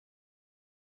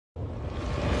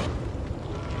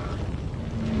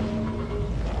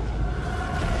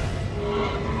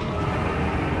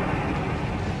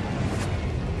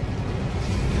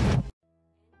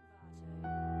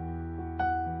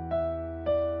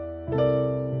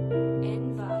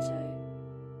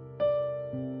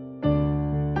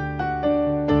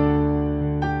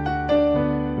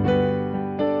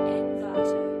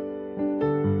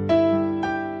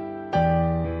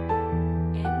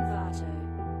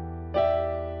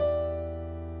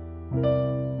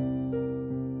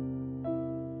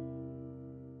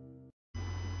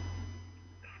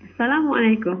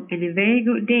Assalamualaikum and a very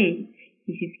good day.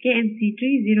 This is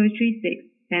KMC3036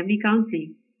 Family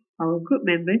Counseling. Our group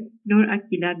members Nur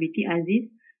Akila binti Aziz,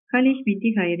 Khalish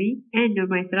binti Khairi and Nur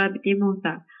Maisara binti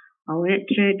Mohta. Our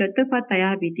lecturer Dr.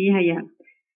 Fatayah binti Yahya.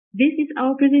 This is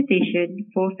our presentation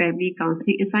for family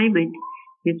counseling assignment.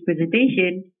 This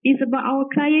presentation is about our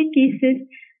client cases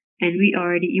and we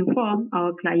already informed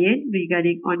our client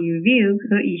regarding on review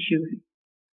her issues.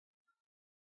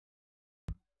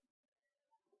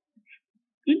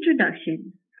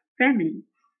 Introduction. Family.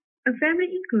 A family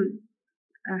includes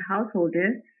a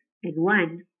householder and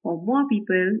one or more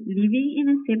people living in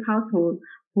the same household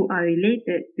who are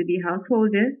related to the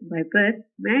householder by birth,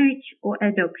 marriage, or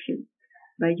adoption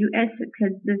by U.S.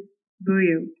 Census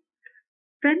Bureau.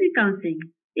 Family counseling.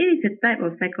 It is a type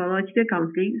of psychological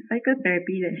counseling,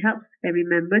 psychotherapy that helps family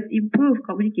members improve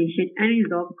communication and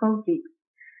resolve conflicts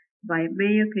by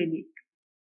Mayo Clinic.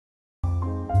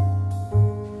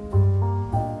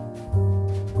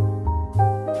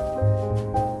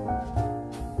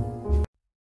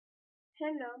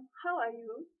 Hello, how are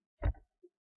you?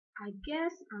 I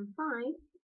guess I'm fine.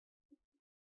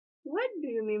 What do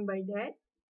you mean by that?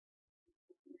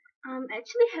 I'm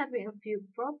actually having a few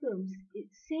problems. It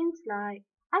seems like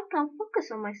I can't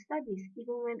focus on my studies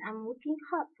even when I'm working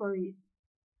hard for it.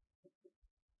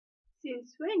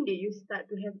 Since when did you start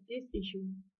to have this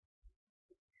issue?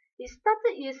 It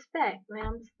started years back when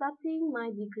I'm starting my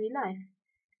degree life,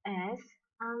 as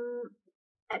I'm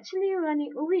actually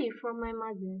running away from my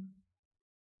mother.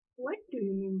 What do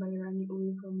you mean by running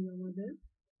away from your mother?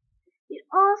 It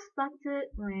all started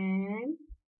when...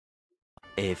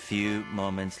 A few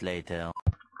moments later.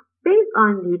 Based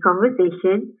on the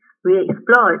conversation, we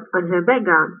explored on her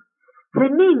background. Her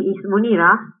name is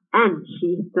Munira and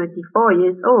she is 24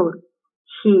 years old.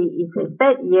 She is a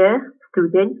third-year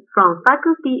student from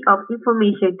Faculty of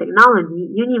Information Technology,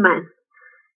 UNIMAS.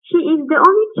 She is the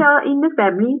only child in the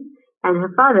family and her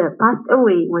father passed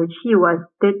away when she was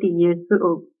 13 years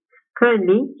old.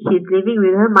 Currently, she is living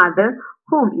with her mother,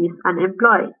 whom is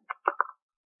unemployed.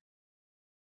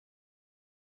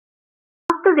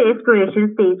 After the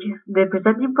exploration stage, the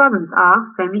presenting problems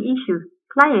are family issues.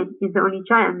 Client is the only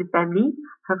child in the family.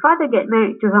 Her father get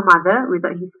married to her mother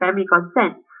without his family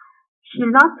consent. She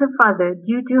lost her father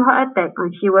due to heart attack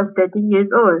when she was 13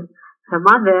 years old. Her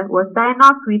mother was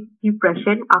diagnosed with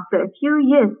depression after a few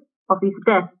years of his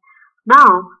death.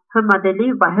 Now, her mother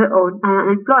lives by her own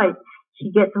and unemployed. She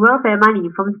gets welfare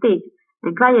money from state,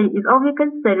 and client is only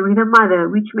concerned with her mother,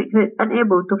 which makes her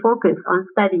unable to focus on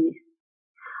studies.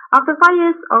 After 5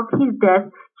 years of his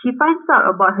death, she finds out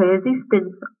about her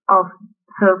existence of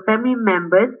her family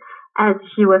members, as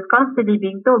she was constantly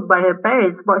being told by her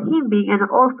parents about him being an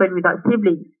orphan without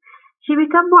siblings. She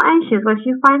becomes more anxious when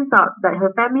she finds out that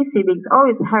her family siblings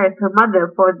always harass her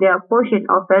mother for their portion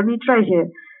of family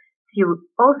treasure. She was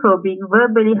also being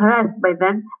verbally harassed by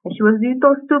them as she was being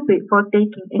told stupid for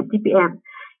taking STPM.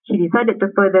 She decided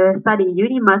to further study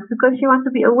UNIMAS because she wants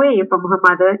to be away from her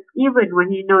mother even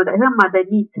when she knows that her mother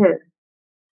needs her.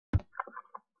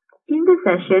 In the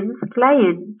sessions,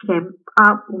 client came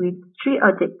up with 3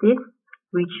 objectives,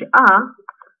 which are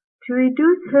to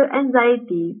reduce her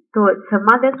anxiety towards her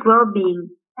mother's well-being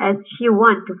as she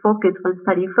wants to focus on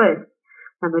study first.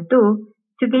 Number 2,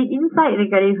 to gain insight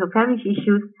regarding her family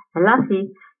issues, and lastly,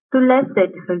 to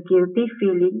lessen her guilty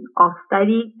feeling of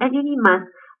studying at UNIMAS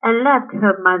and left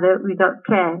her mother without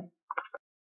care.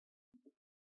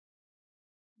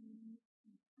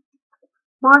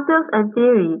 Models and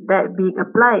theory that being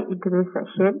applied into this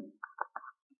section.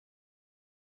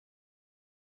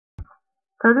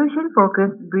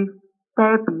 Solution-focused brief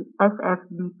therapy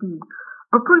 (SFBT)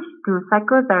 approach to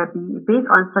psychotherapy based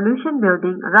on solution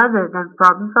building rather than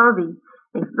problem solving.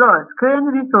 Explores current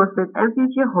resources and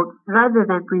future hopes rather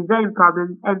than present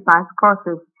problems and past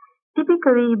causes.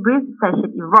 Typically, brief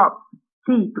session involves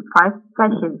 3 to 5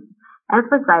 sessions.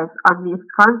 Emphasize on this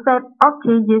concept of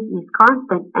changes is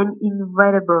constant and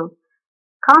inevitable.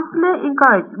 Counselor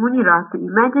encouraged Munira to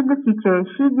imagine the future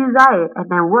she desired and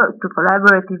then work to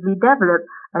collaboratively develop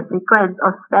a sequence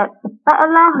of steps that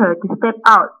allow her to step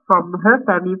out from her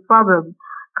family problem.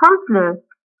 Counselor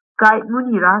guide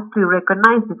Munira to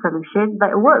recognize the solution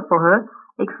that work for her,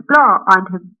 explore on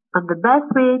the best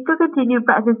way to continue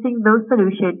practicing those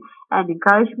solutions, and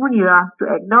encourage Munira to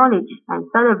acknowledge and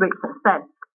celebrate success.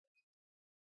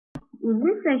 In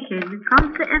this session,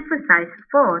 counselor emphasized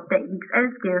 4 techniques and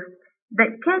skills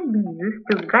that can be used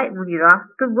to guide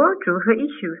Munira to go through her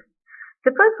issues.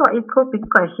 The first one is coping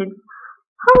questions.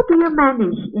 How do you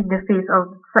manage in the face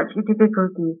of such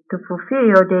difficulty to fulfill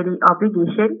your daily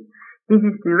obligation? This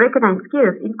is to recognize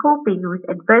skills in coping with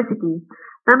adversity.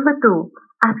 Number 2,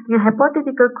 asking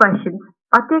hypothetical questions,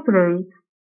 particularly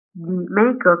the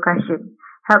medical question,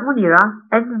 help Munira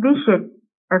envision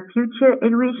a future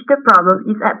in which the problem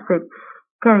is absent,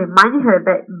 can remind her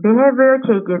that behavioral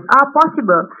changes are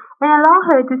possible, and allow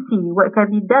her to see what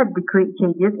can be done to create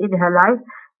changes in her life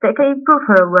that can improve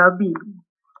her well-being.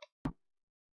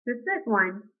 The third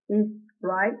one is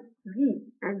write,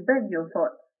 read, and burn your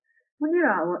thoughts.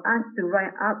 Munira was asked to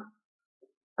write up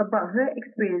about her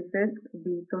experiences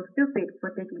being so stupid for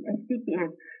taking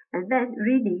STPM, and then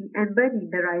reading and burning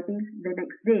the writings the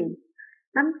next day.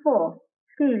 Number 4,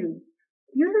 scaling.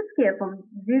 Use a scale from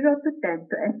 0 to 10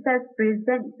 to assess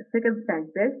present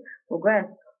circumstances, progress,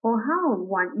 or how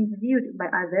one is viewed by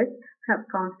others. Help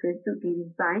counselors to gain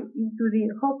insight into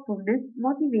the hopefulness,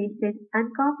 motivation,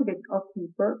 and confidence of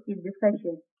people in the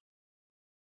session.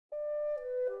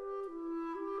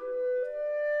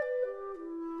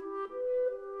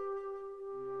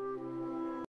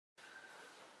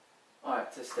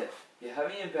 Alright, so Steph, you're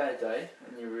having a bad day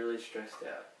and you're really stressed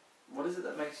out. What is it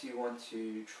that makes you want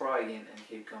to try again and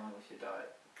keep going with your diet?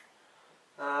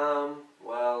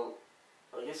 Well,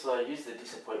 I guess I use the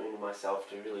disappointment in myself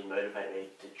to really motivate me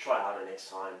to try harder next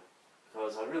time,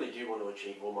 because I really do want to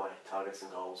achieve all my targets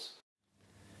and goals.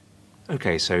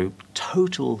 Okay, so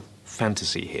total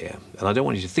fantasy here, and I don't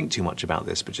want you to think too much about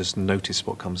this, but just notice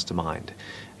what comes to mind.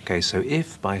 Okay, so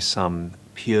if by some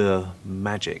pure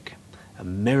magic a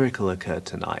miracle occurred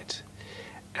tonight,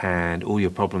 and all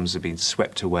your problems have been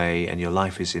swept away, and your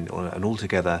life is in an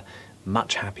altogether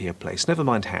much happier place. Never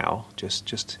mind how,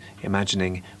 just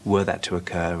imagining were that to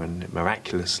occur, and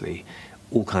miraculously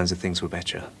all kinds of things were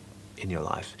better in your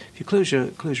life. If you close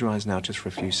your eyes now just for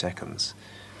a few seconds,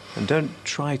 and don't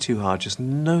try too hard, just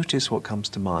notice what comes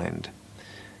to mind.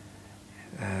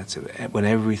 When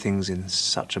everything's in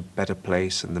such a better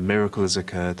place, and the miracle has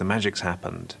occurred, the magic's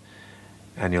happened,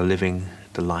 and you're living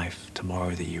the life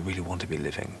tomorrow that you really want to be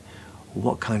living,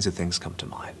 what kinds of things come to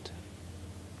mind?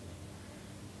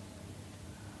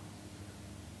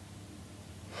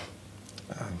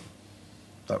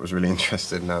 That was really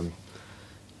interesting.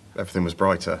 Everything was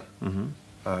brighter.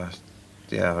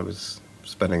 Yeah, I was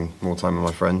spending more time with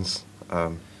my friends.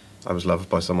 I was loved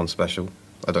by someone special.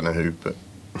 I don't know who, but,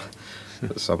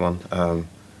 but someone.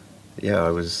 Yeah,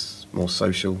 I was more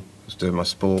social. I was doing my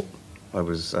sport. I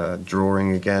was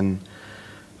drawing again.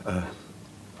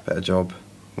 Better job,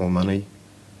 more money.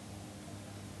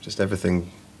 Just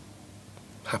everything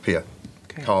happier,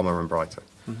 calmer and brighter.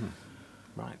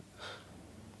 Right.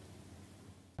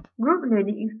 Group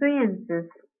learning experiences.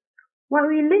 What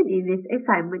we learn in this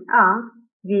assignment are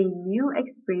gain new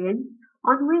experience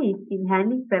on ways in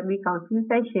handling family counseling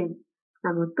sessions.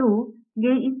 Number 2,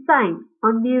 gain insight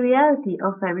on the reality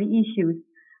of family issues.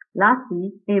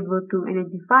 Lastly, able to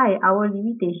identify our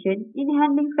limitations in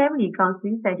handling family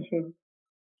counseling sessions.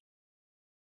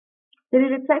 The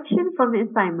reflection from the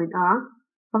assignment are: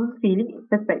 from feeling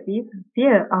perspective,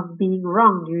 fear of being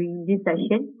wrong during this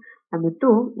session. Number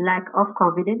 2, lack of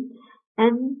confidence,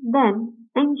 and then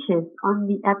anxious on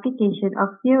the application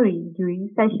of theory during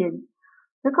session.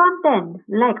 The content,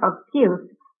 lack of skills,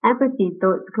 empathy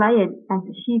towards client as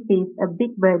she faced a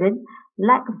big burden,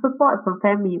 lack of support from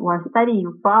family while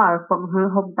studying far from her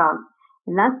hometown.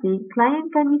 And lastly,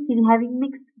 client can be seen having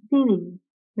mixed feelings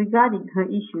regarding her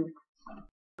issues.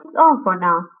 That's all for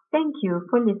now. Thank you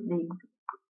for listening.